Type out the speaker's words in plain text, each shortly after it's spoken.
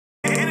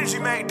energy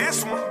made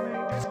this one.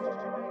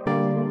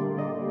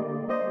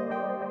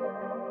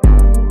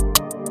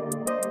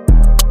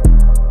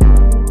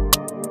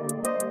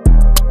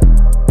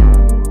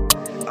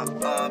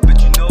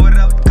 But you know what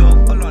I would go,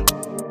 hold on.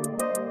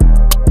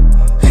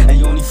 And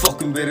you only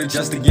fucking with her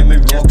just to get me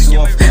rocks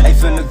off. I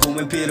finna go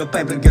and pay the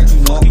pipe and get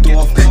you knocked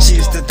off. She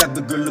is the type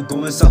of girl to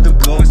go and suck the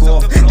block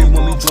off. They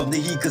want me drop the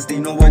heat cause they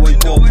know how I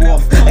pop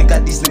off. I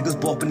got these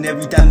niggas popping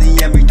every time they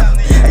hear me.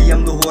 I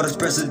am the hottest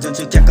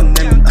presidential check on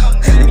them.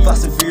 They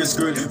fast and furious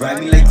girl, ride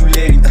me like you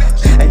lady.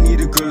 I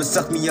need a girl to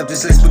suck me up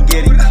just like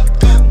spaghetti.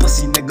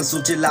 Pussy niggas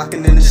so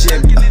chillakin' in the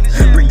Chevy.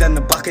 Break down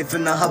the back, I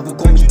finna have a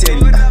call me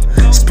Teddy.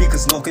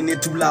 Speakers knocking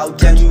it too loud,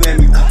 can you hear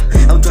me?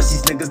 I don't trust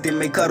these niggas, they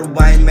make cuddle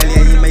by and melly.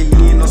 I ain't my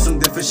lean on some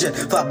different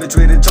shit. Pop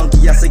betrayed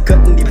chunky, I say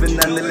cutting even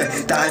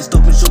nonetheless. Dying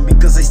stop and show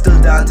because I still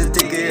down to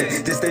take a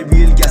hit. This they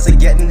real gas, I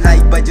getting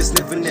hyped by just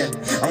sniffing it.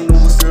 I don't know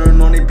what's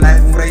going on, they blind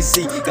from what I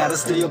see. Gotta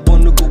stay up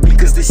on the go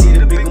because they see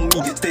the big on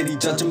me. Steady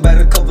judging by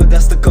the cover,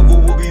 that's the cover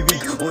will be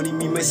weak. Only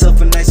me,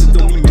 myself and I, so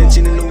don't be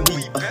mentioning no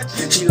weak.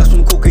 She loves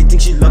some coke, I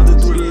think she loved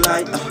it through the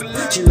line.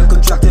 She look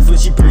attractive when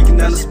she breaking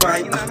down the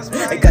spine.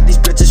 I got these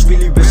bitches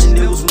really wishing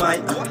it was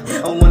mine.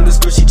 I want this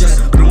girl, she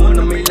just blowing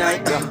on me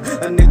night.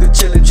 A nigga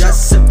chillin',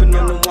 just sipping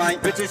on the wine.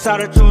 Bitches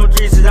out of true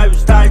G's, I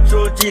was tired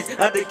true G's.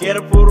 Had to get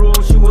up for roll,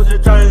 she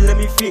wasn't trying to let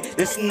me feed.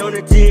 Listen on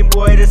the team,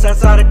 boy, this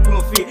outside of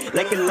my feet.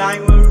 Like a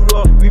lion when we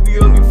roll, we be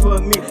hungry for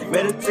me.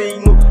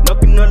 Meditate move,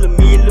 knocking on the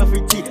meal of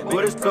her teeth.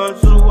 What is gone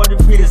through, what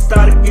the feet, it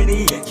started getting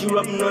heat. She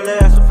rubbing on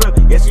that ass of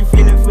film, yeah, she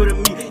feeling for the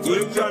meat.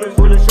 Yeah, you tryna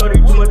pull a shorty,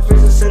 too much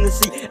business in the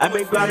sea. I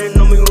been grinding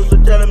on me, so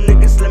tell them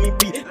niggas let me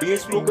be. Being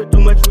smoking too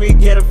much weed,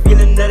 get a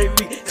feeling that it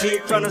weak. She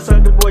ain't tryna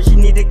suck the boy, she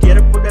need to get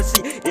up with that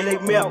seat. They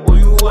like me out, or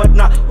you what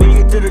now? When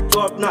you get to the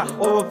top now,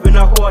 or up in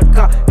a hot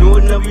car. No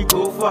one let me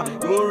go far.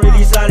 You won't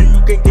really solid,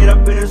 you can get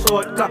up in this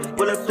hot car.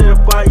 Pull up to the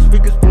party,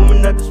 speakers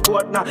booming at the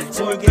spot now.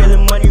 See me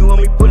getting money when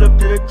we pull up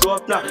to the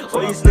drop now.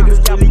 All these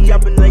niggas really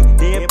capping like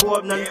they ain't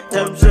pop none.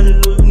 Tell them son,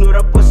 you know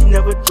that pussy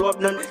never drop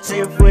none. Say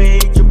if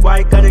we hate your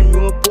boy, got a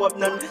new pop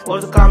none. All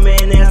the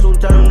comment and ass, so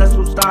tell them that's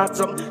what starts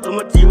something. So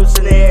my teeth was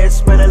in the ass,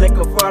 smelling like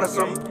a fart or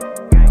something.